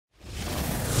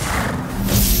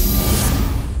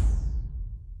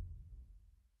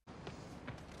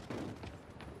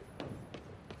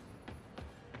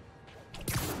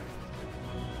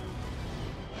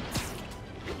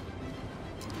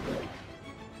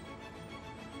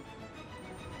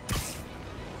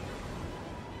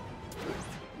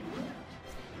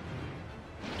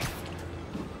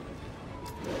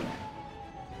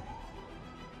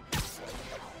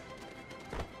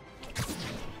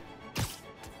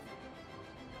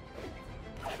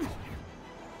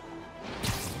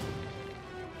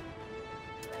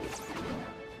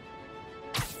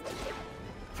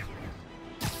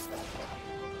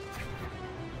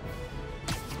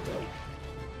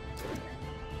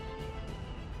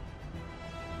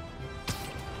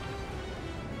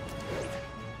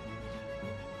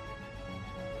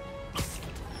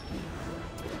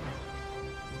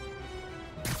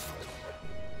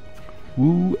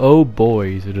Woo, oh boy,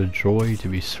 is it a joy to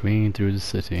be swinging through the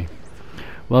city.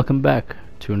 Welcome back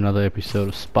to another episode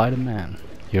of Spider-Man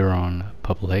here on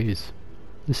Purple Haze.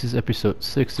 This is episode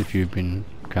 6 if you've been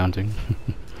counting.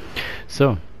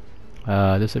 So,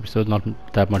 this episode not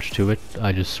that much to it.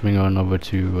 I just swing on over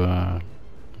to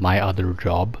my other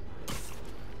job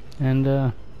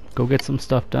and go get some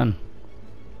stuff done.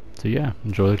 So yeah,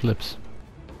 enjoy the clips.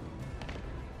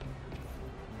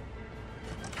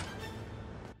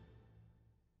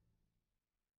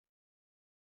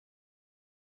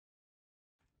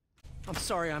 I'm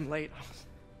sorry I'm late.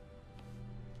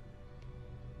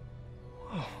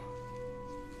 Oh.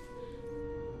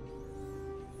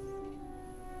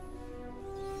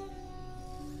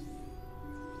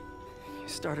 You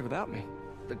started without me.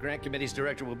 The grant committee's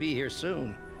director will be here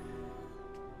soon.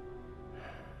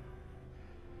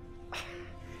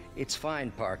 It's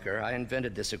fine, Parker. I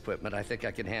invented this equipment. I think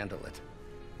I can handle it.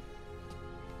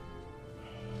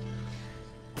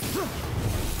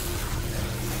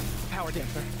 Power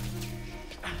damper.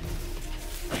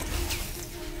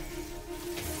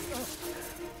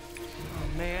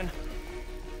 Oh, man.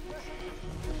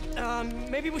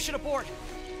 Maybe we should abort.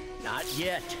 Not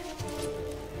yet.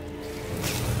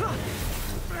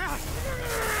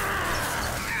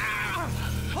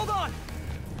 Hold on!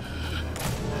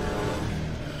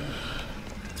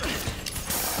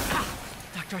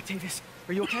 Dr. Octavius,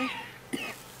 are you okay?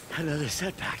 Another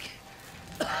setback.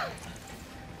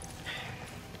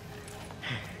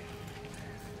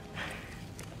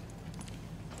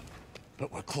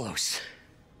 But we're close.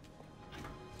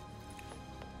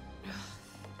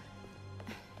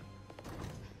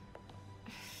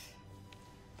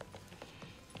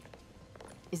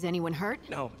 Is anyone hurt?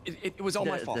 No, it was all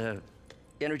my fault. The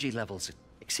energy levels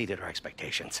exceeded our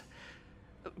expectations.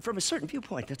 From a certain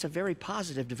viewpoint, that's a very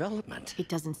positive development. It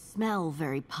doesn't smell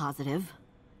very positive.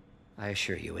 I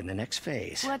assure you, in the next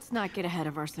phase. Let's not get ahead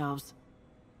of ourselves.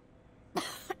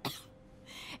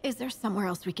 Is there somewhere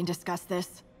else we can discuss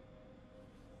this?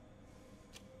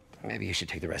 Maybe you should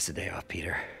take the rest of the day off,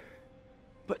 Peter.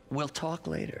 But we'll talk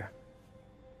later.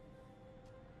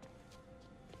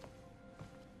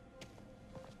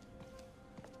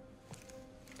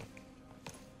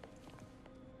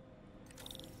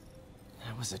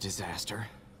 That was a disaster.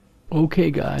 Okay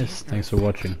guys, thanks for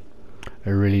watching. I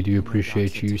really do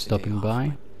appreciate you stopping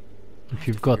by. If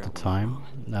you've got the time,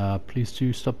 please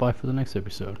do stop by for the next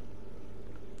episode.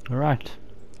 Alright,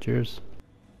 cheers.